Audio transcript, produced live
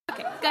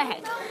Go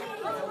ahead.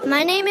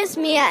 My name is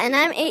Mia, and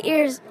I'm 8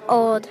 years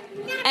old.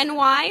 And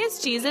why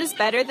is Jesus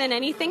better than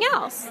anything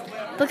else?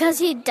 Because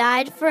he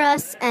died for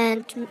us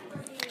and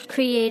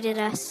created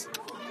us.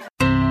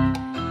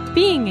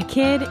 Being a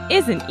kid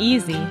isn't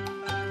easy.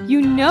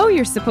 You know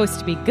you're supposed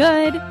to be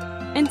good,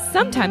 and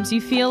sometimes you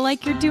feel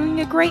like you're doing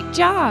a great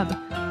job.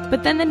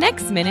 But then the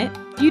next minute,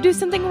 you do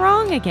something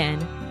wrong again.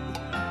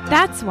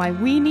 That's why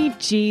we need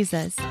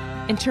Jesus,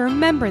 and to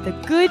remember the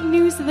good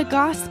news of the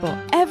gospel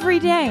every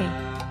day.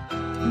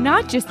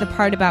 Not just the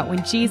part about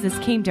when Jesus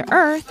came to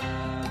earth,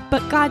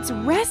 but God's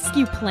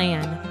rescue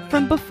plan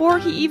from before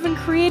he even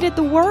created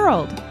the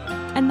world,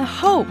 and the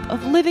hope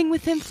of living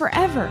with him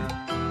forever,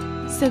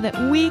 so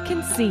that we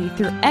can see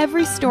through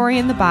every story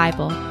in the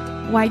Bible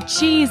why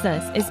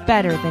Jesus is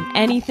better than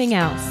anything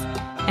else,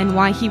 and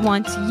why he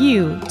wants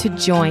you to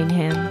join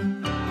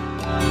him.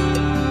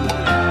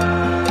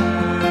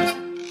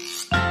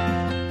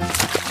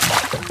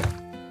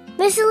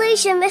 Miss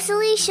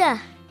Alicia,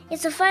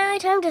 it's a finally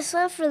time to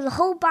swim for the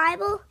whole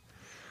Bible?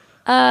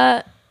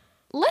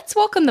 Let's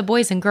welcome the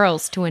boys and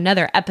girls to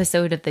another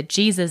episode of the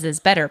Jesus is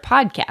Better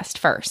podcast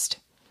first.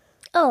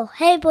 Oh,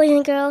 hey boys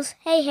and girls.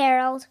 Hey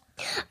Harold.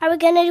 Are we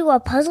going to do a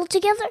puzzle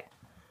together?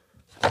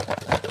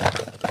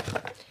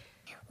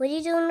 What are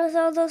you doing with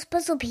all those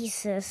puzzle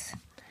pieces?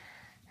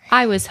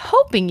 I was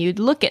hoping you'd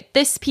look at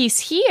this piece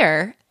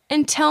here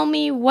and tell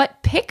me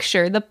what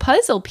picture the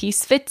puzzle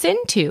piece fits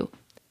into.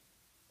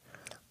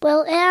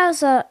 Well, it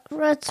has a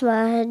red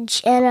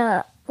smudge and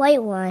a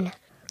white one.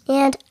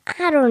 And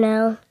I don't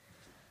know.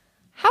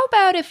 How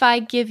about if I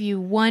give you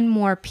one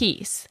more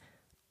piece?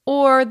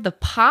 Or the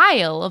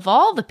pile of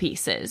all the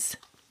pieces?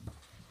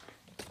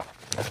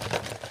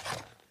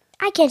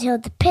 I can't tell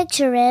what the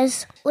picture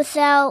is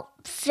without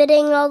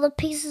fitting all the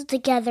pieces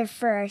together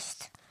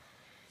first.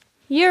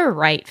 You're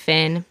right,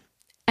 Finn.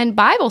 And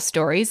Bible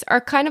stories are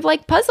kind of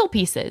like puzzle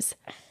pieces.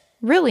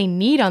 Really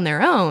neat on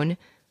their own,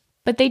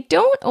 but they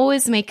don't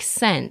always make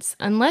sense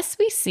unless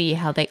we see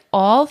how they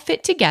all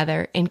fit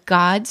together in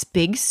God's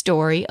big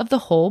story of the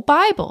whole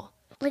Bible.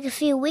 Like a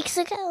few weeks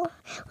ago,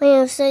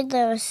 when you said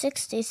there were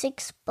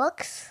 66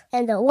 books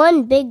and the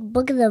one big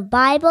book of the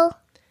Bible?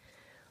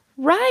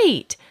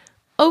 Right.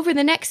 Over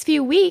the next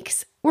few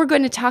weeks, we're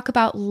going to talk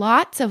about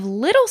lots of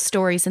little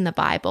stories in the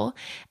Bible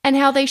and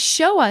how they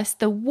show us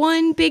the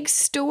one big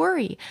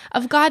story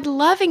of God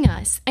loving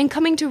us and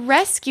coming to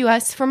rescue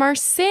us from our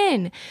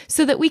sin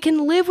so that we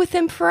can live with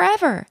him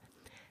forever.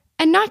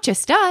 And not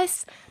just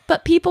us,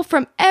 but people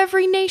from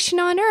every nation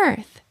on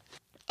earth.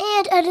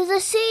 And under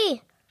the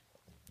sea.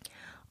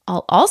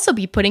 I'll also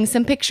be putting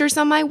some pictures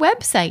on my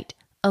website,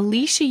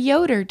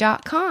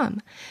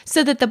 aliciayoder.com,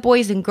 so that the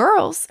boys and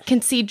girls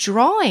can see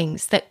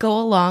drawings that go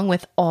along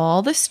with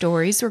all the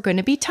stories we're going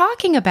to be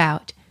talking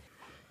about.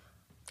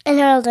 And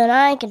Harold and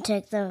I can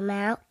take them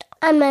out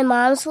on my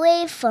mom's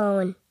wave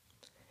phone.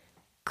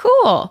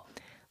 Cool.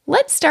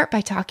 Let's start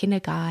by talking to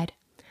God.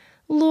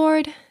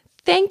 Lord,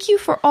 thank you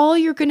for all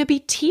you're going to be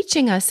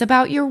teaching us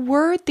about your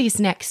word these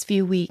next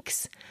few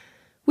weeks.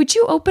 Would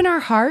you open our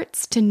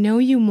hearts to know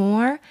you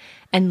more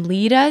and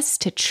lead us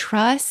to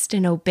trust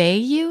and obey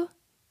you?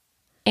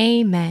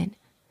 Amen.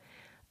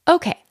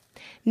 Okay,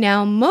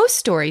 now most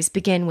stories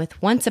begin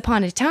with once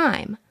upon a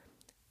time,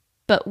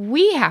 but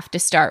we have to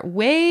start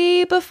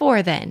way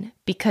before then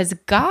because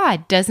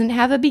God doesn't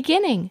have a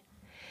beginning.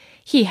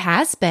 He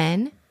has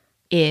been,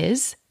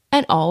 is,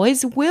 and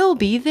always will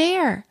be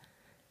there.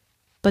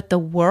 But the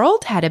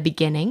world had a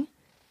beginning.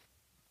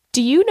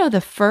 Do you know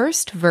the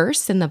first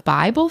verse in the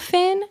Bible,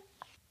 Finn?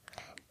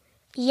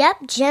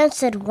 Yep,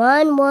 Genesis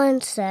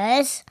 1:1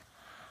 says,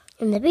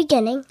 in the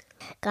beginning,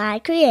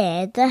 God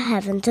created the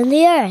heavens and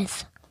the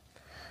earth.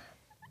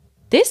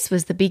 This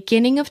was the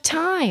beginning of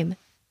time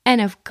and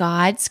of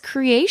God's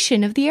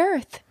creation of the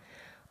earth.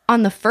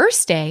 On the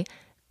first day,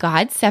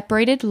 God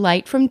separated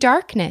light from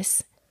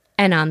darkness,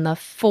 and on the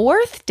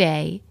fourth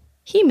day,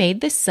 he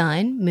made the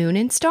sun, moon,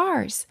 and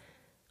stars.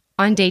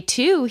 On day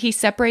 2, he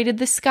separated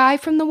the sky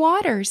from the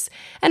waters,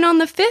 and on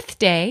the fifth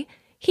day,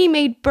 he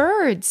made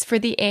birds for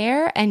the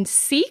air and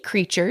sea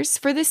creatures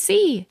for the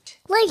sea.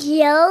 Like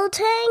yellow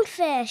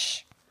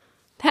tangfish.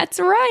 That's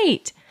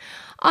right.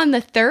 On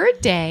the third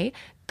day,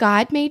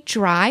 God made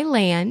dry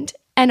land,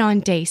 and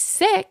on day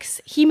 6,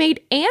 he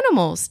made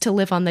animals to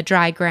live on the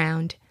dry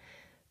ground.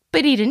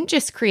 But he didn't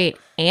just create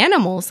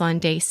animals on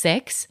day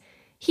 6.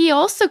 He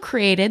also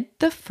created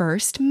the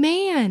first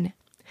man.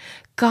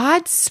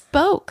 God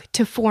spoke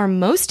to form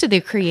most of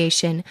the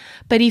creation,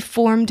 but he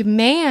formed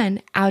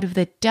man out of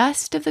the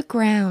dust of the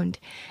ground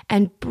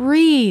and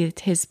breathed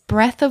his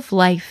breath of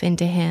life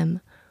into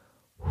him.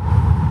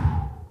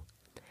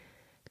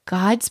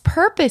 God's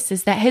purpose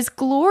is that his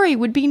glory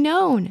would be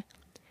known.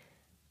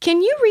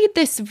 Can you read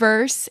this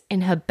verse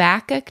in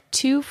Habakkuk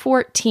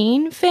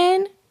 2:14,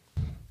 Finn?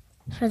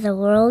 For the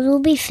world will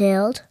be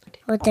filled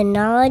with the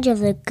knowledge of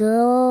the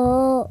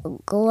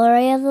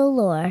glory of the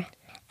Lord,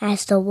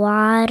 as the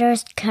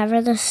waters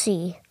cover the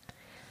sea.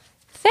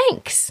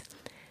 Thanks.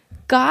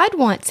 God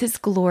wants his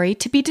glory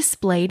to be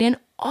displayed in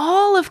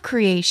all of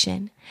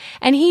creation,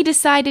 and he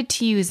decided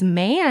to use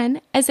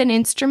man as an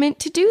instrument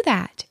to do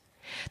that.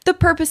 The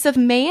purpose of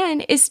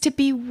man is to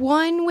be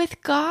one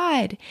with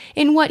God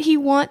in what he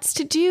wants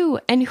to do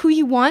and who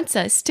he wants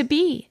us to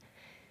be.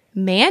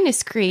 Man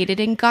is created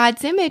in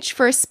God's image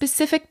for a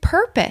specific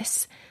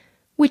purpose,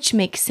 which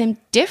makes him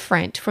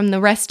different from the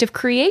rest of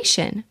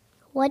creation.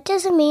 What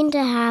does it mean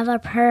to have a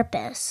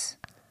purpose?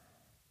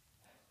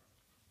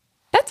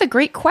 That's a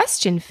great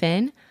question,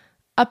 Finn.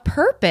 A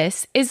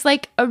purpose is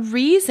like a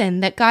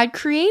reason that God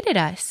created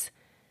us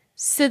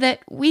so that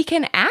we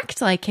can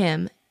act like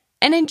him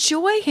and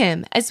enjoy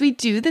him as we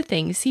do the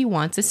things he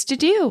wants us to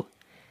do.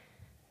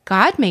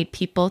 God made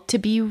people to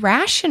be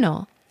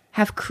rational,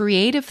 have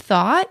creative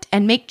thought,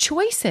 and make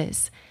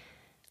choices.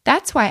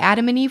 That's why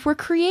Adam and Eve were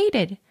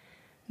created.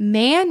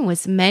 Man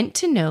was meant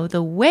to know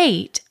the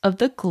weight of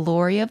the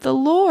glory of the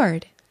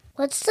Lord.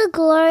 What's the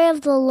glory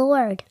of the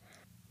Lord?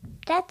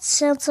 That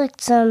sounds like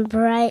some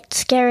bright,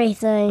 scary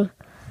thing.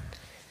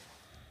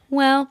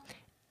 Well,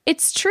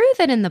 it's true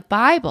that in the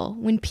Bible,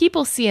 when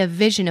people see a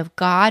vision of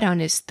God on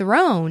his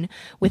throne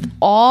with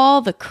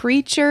all the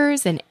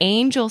creatures and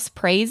angels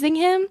praising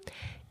him,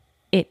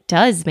 it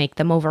does make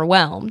them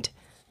overwhelmed.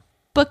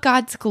 But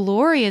God's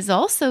glory is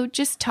also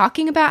just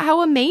talking about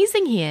how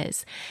amazing he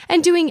is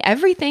and doing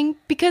everything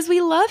because we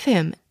love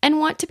him and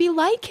want to be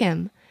like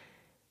him.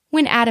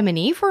 When Adam and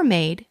Eve were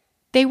made,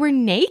 they were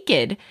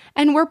naked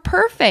and were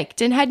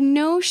perfect and had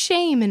no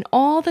shame in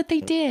all that they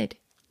did.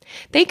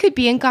 They could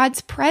be in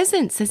God's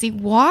presence as he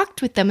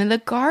walked with them in the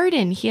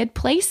garden he had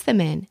placed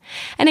them in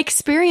and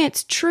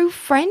experience true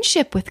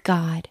friendship with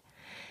God.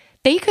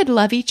 They could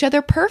love each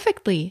other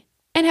perfectly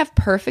and have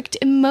perfect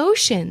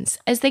emotions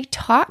as they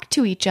talked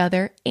to each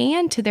other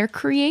and to their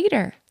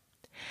Creator.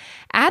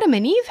 Adam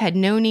and Eve had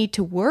no need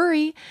to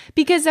worry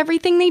because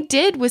everything they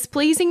did was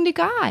pleasing to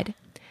God.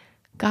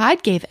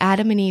 God gave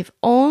Adam and Eve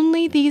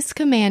only these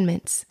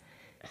commandments: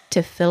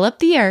 to fill up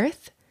the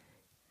earth,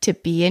 to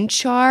be in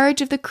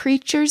charge of the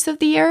creatures of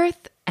the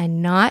earth,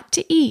 and not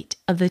to eat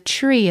of the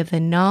tree of the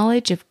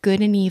knowledge of good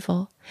and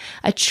evil,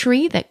 a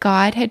tree that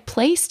God had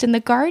placed in the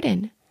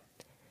garden.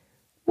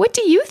 What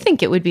do you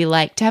think it would be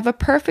like to have a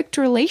perfect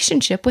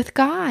relationship with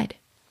God?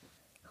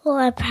 Well,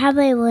 I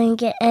probably wouldn't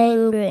get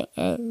angry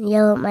and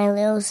yell at my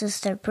little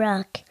sister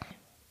Brooke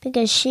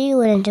because she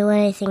wouldn't do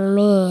anything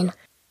mean,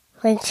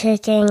 like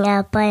taking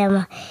out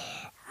by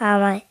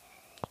my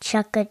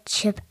chocolate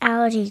chip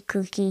Aldi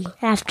cookie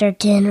after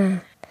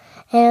dinner.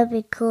 And it would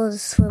be cool to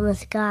swim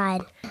with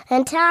God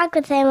and talk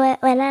with him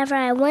whenever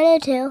I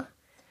wanted to.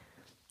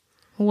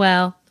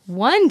 Well,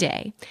 one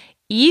day,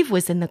 Eve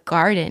was in the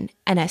garden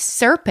and a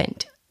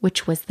serpent,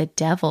 which was the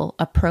devil,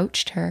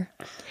 approached her.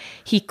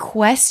 He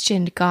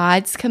questioned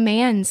God's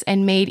commands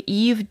and made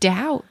Eve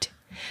doubt.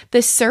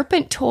 The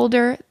serpent told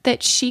her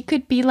that she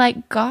could be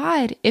like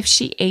God if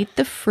she ate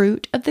the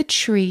fruit of the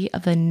tree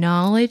of the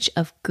knowledge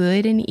of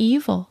good and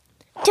evil.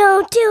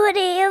 Don't do it,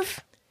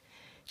 Eve.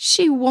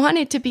 She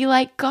wanted to be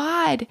like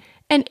God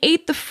and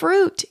ate the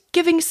fruit,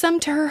 giving some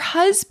to her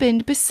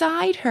husband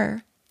beside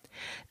her.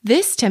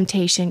 This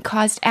temptation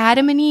caused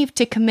Adam and Eve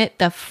to commit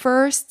the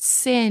first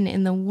sin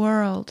in the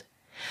world.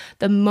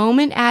 The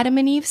moment Adam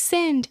and Eve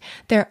sinned,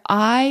 their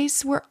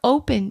eyes were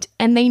opened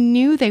and they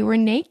knew they were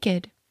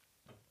naked.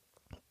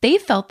 They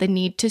felt the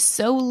need to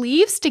sew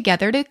leaves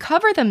together to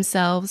cover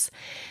themselves.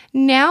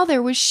 Now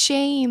there was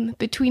shame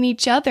between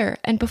each other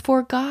and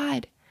before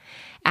God.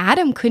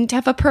 Adam couldn't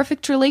have a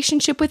perfect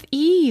relationship with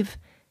Eve,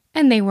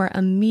 and they were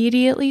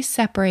immediately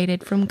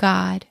separated from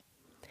God.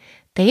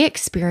 They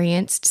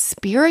experienced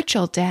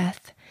spiritual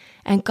death,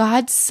 and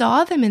God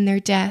saw them in their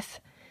death.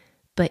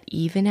 But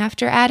even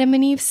after Adam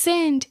and Eve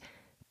sinned,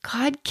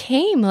 God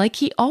came like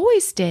he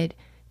always did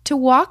to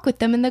walk with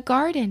them in the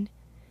garden.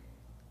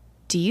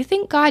 Do you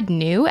think God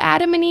knew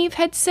Adam and Eve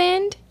had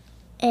sinned?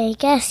 I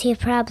guess he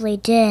probably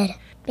did,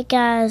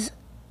 because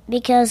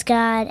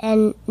God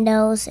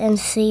knows and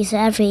sees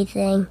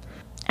everything.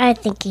 I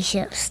think he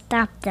should have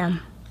stopped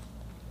them.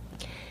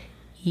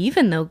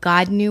 Even though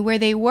God knew where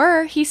they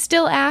were, he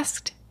still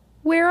asked,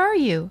 "Where are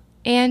you?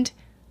 And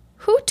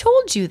who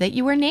told you that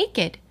you were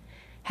naked?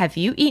 Have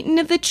you eaten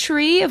of the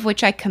tree of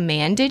which I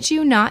commanded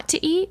you not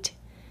to eat?"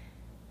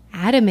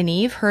 Adam and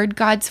Eve heard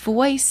God's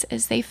voice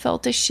as they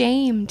felt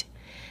ashamed.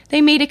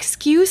 They made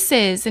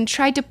excuses and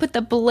tried to put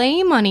the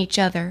blame on each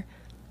other.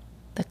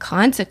 The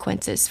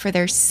consequences for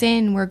their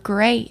sin were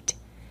great.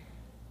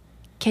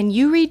 Can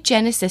you read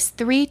Genesis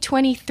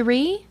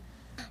 3:23?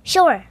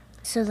 Sure.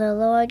 So the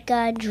Lord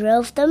God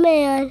drove the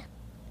man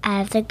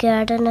out of the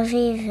Garden of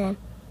Eden.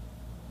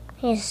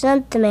 He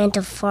sent the man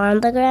to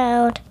farm the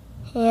ground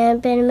he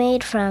had been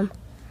made from.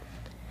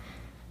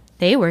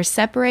 They were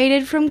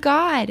separated from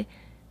God.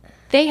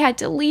 They had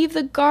to leave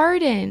the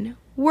garden,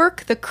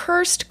 work the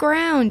cursed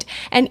ground,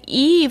 and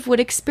Eve would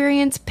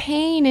experience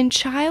pain in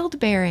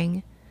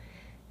childbearing.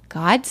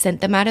 God sent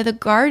them out of the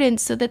garden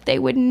so that they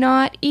would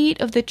not eat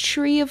of the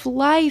tree of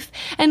life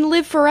and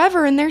live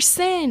forever in their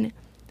sin.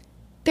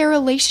 their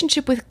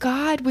relationship with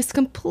God was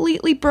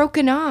completely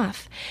broken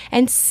off,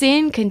 and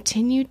sin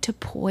continued to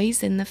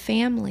poison the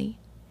family.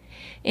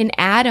 In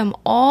Adam,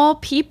 all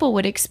people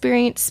would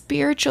experience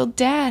spiritual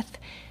death,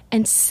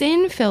 and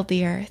sin filled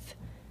the earth.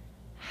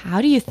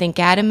 How do you think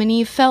Adam and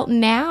Eve felt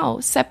now,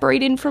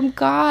 separated from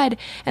God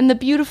and the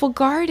beautiful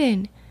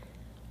garden?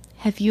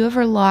 Have you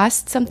ever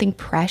lost something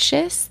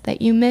precious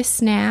that you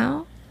miss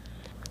now?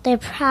 They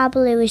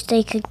probably wish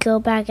they could go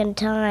back in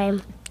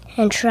time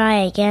and try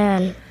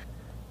again.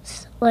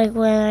 Like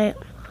when I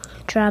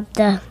dropped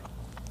the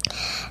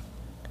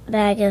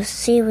bag of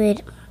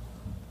seaweed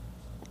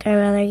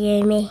grandmother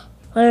gave me.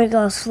 When it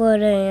goes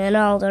floating in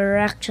all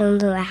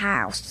directions in the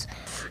house.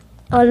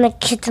 When the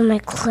kids in my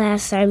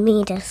class are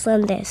mean to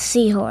Sunday's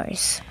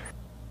seahorse.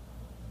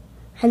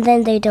 And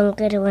then they don't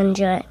get to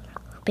enjoy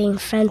being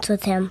friends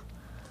with him.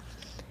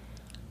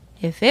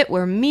 If it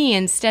were me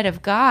instead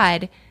of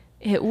God,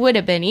 it would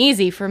have been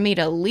easy for me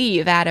to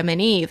leave Adam and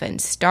Eve and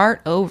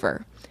start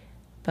over.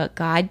 But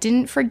God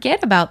didn't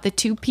forget about the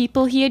two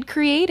people he had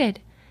created.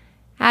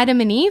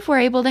 Adam and Eve were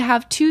able to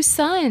have two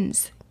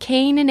sons,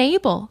 Cain and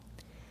Abel.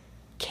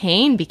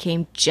 Cain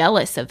became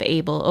jealous of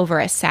Abel over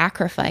a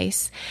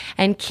sacrifice,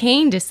 and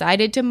Cain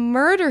decided to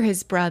murder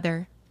his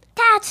brother.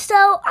 That's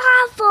so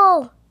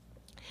awful!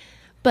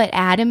 But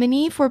Adam and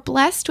Eve were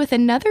blessed with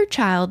another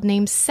child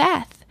named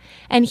Seth,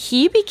 and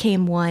he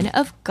became one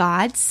of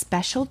God's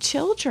special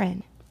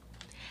children.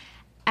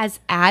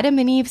 As Adam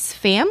and Eve's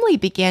family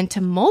began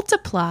to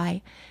multiply,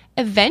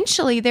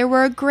 eventually there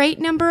were a great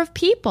number of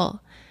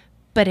people.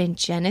 But in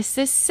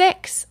Genesis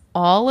 6,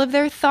 all of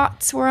their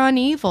thoughts were on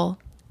evil,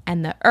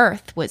 and the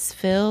earth was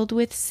filled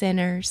with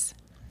sinners.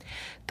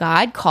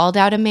 God called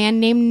out a man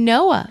named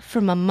Noah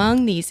from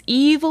among these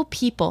evil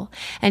people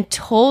and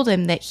told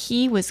him that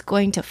he was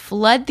going to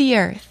flood the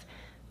earth,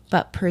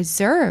 but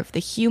preserve the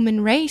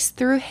human race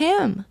through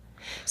him,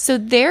 so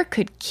there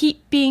could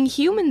keep being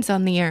humans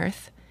on the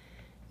earth.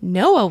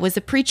 Noah was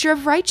a preacher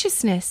of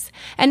righteousness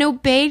and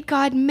obeyed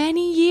God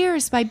many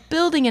years by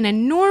building an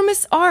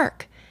enormous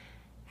ark.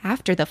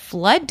 After the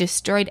flood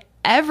destroyed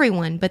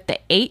everyone but the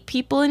 8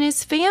 people in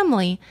his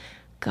family,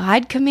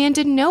 God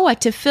commanded Noah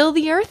to fill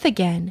the earth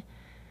again.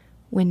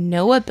 When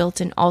Noah built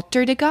an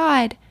altar to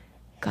God,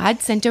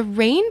 God sent a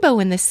rainbow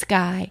in the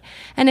sky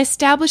and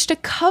established a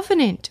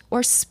covenant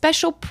or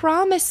special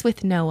promise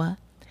with Noah.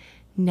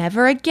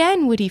 Never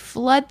again would he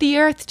flood the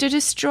earth to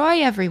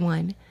destroy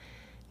everyone.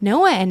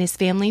 Noah and his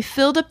family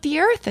filled up the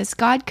earth as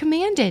God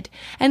commanded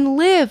and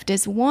lived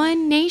as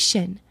one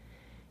nation.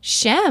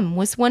 Shem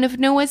was one of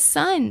Noah's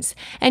sons,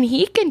 and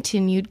he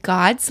continued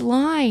God's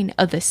line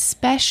of the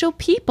special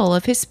people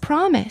of his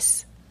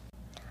promise.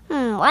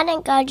 Why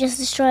didn't God just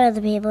destroy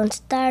other people and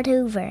start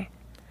over?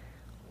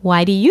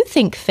 Why do you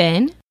think,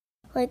 Finn?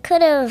 We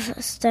could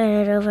have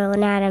started over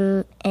when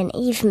Adam and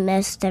Eve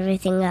messed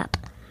everything up,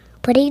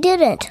 but he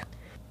didn't.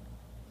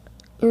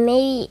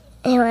 Maybe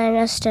he wanted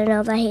us to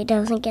know that he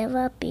doesn't give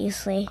up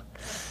easily.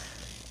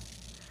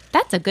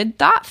 That's a good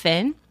thought,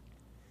 Finn.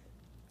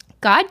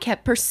 God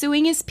kept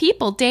pursuing his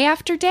people day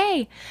after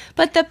day,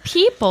 but the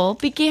people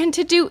began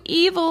to do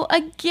evil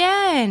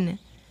again.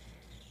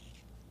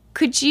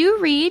 Could you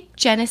read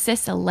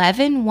Genesis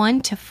 11,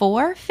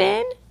 1-4,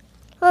 Finn?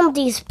 Won't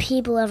these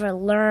people ever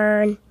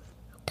learn?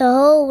 The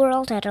whole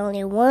world had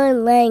only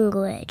one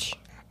language,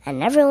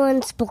 and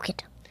everyone spoke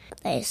it.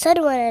 They said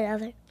to one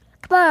another,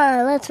 "Come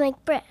on, let's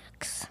make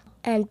bricks,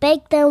 and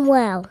bake them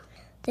well."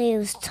 They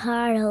used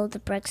tar to hold the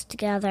bricks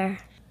together.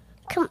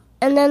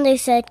 And then they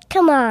said,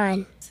 "Come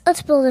on,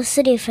 let's build a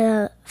city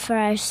for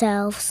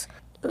ourselves.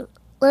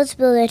 Let's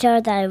build a tower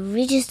that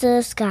reaches to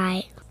the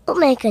sky. We'll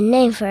make a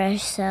name for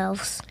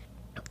ourselves.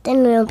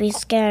 Then we won't be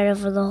scared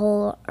over the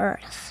whole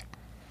earth."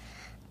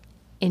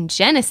 In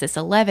Genesis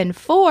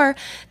 11:4,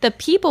 the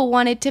people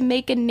wanted to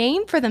make a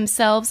name for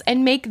themselves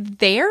and make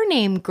their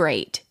name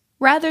great,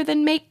 rather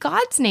than make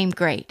God's name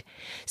great.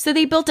 So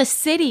they built a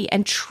city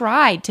and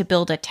tried to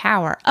build a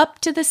tower up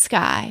to the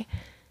sky.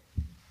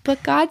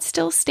 But God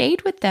still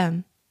stayed with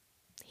them.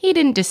 He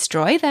didn't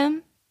destroy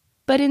them,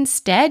 but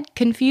instead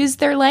confused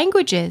their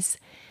languages.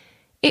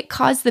 It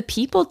caused the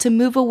people to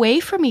move away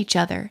from each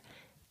other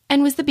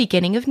and was the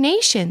beginning of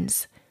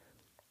nations.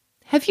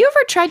 Have you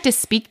ever tried to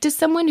speak to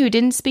someone who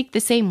didn't speak the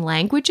same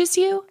language as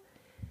you?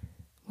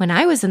 When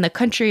I was in the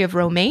country of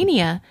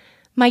Romania,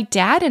 my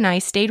dad and I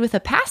stayed with a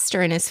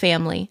pastor and his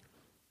family.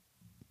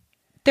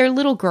 Their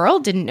little girl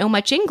didn't know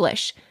much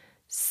English,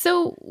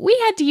 so we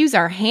had to use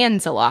our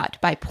hands a lot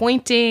by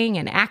pointing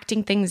and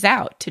acting things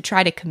out to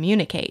try to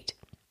communicate.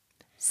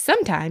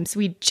 Sometimes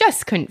we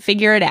just couldn't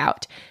figure it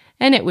out,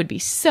 and it would be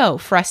so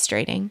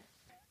frustrating.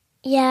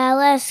 Yeah,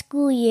 last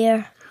school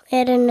year, I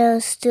had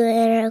a student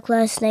in our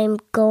class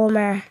named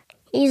Gomer.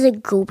 He's a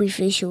goby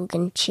fish who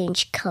can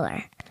change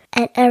color.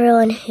 And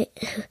everyone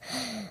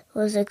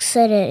was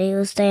excited he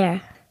was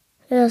there,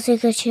 because he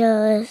could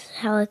show us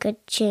how it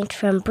could change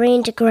from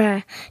green to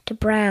brown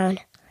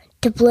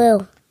to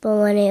blue. But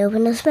when he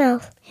opened his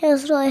mouth, it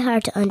was really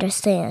hard to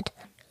understand,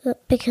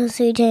 because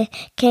he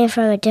came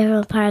from a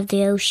different part of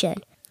the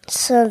ocean.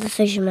 some of the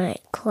fish in my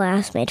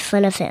class made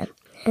fun of him,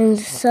 and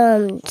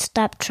some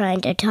stopped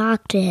trying to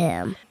talk to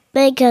him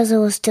because it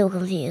was too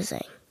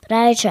confusing. But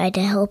I tried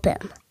to help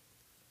him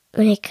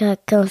when he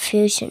got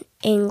confused in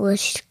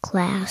English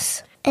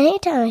class. And he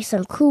taught me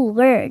some cool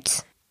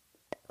words,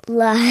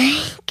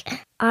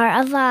 like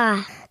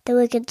Arava, that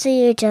we could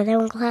see each other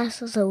when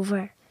class was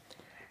over.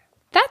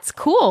 That's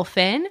cool,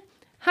 Finn.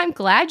 I'm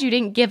glad you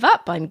didn't give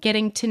up on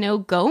getting to know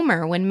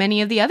Gomer when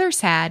many of the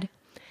others had.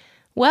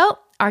 Well,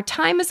 our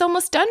time is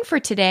almost done for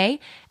today,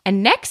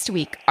 and next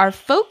week our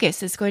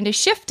focus is going to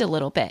shift a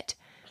little bit.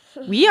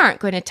 We aren't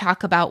going to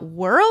talk about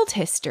world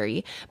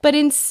history, but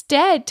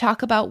instead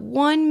talk about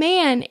one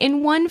man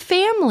in one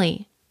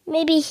family.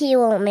 Maybe he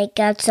won't make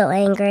God so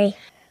angry,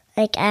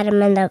 like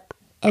Adam and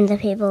the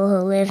people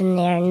who live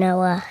near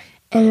Noah,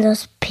 and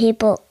those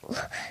people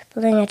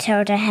building a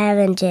tower to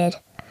heaven did.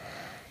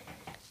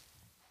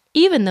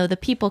 Even though the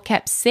people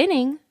kept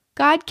sinning,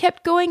 God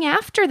kept going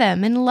after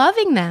them and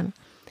loving them.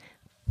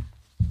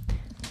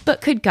 But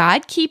could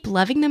God keep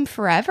loving them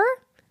forever?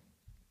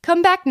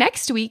 Come back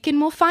next week and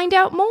we'll find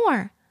out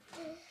more.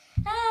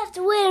 I have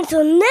to wait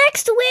until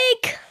next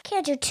week.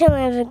 Can't you tell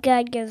me if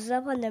God gives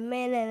up on the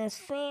man and his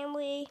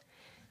family?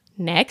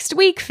 Next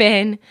week,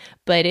 Finn.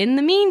 But in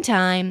the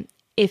meantime,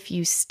 if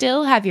you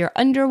still have your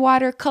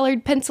underwater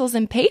colored pencils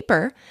and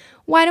paper,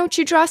 why don't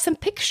you draw some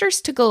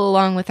pictures to go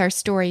along with our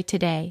story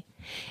today?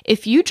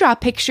 If you draw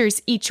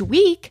pictures each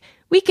week,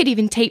 we could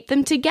even tape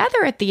them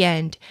together at the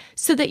end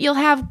so that you'll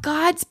have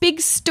God's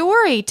big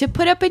story to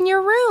put up in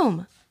your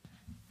room.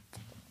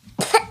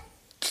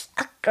 That's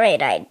a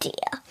great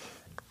idea.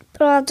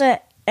 But I'll have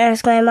to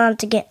ask my mom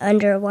to get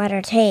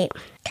underwater tape.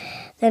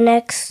 The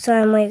next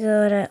time we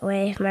go to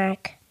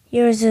Wavemark,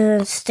 yours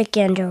isn't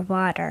sticky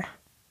underwater.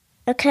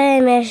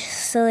 Okay,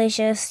 Miss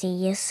Alicia, see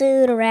you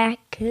soon,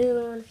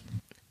 raccoon.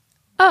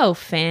 Oh,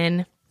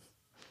 Finn.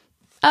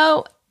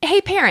 Oh,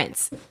 hey,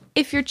 parents.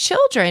 If your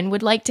children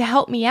would like to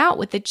help me out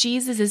with the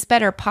Jesus is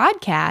Better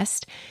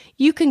podcast,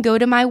 you can go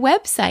to my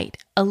website,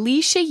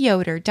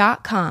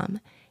 aliciayoder.com,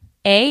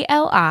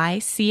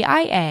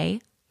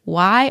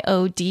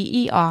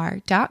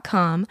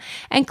 ALICIAYODER.com,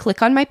 and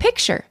click on my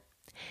picture.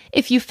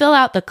 If you fill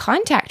out the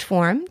contact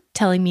form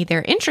telling me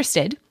they're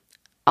interested,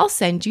 I'll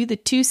send you the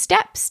 2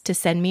 steps to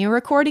send me a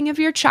recording of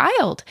your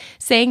child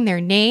saying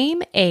their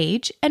name,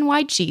 age, and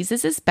why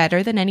Jesus is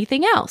better than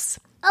anything else.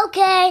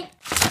 Okay.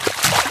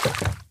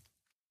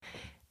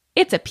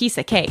 It's a piece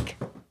of cake.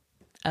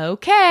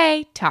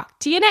 Okay, talk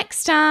to you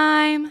next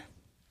time.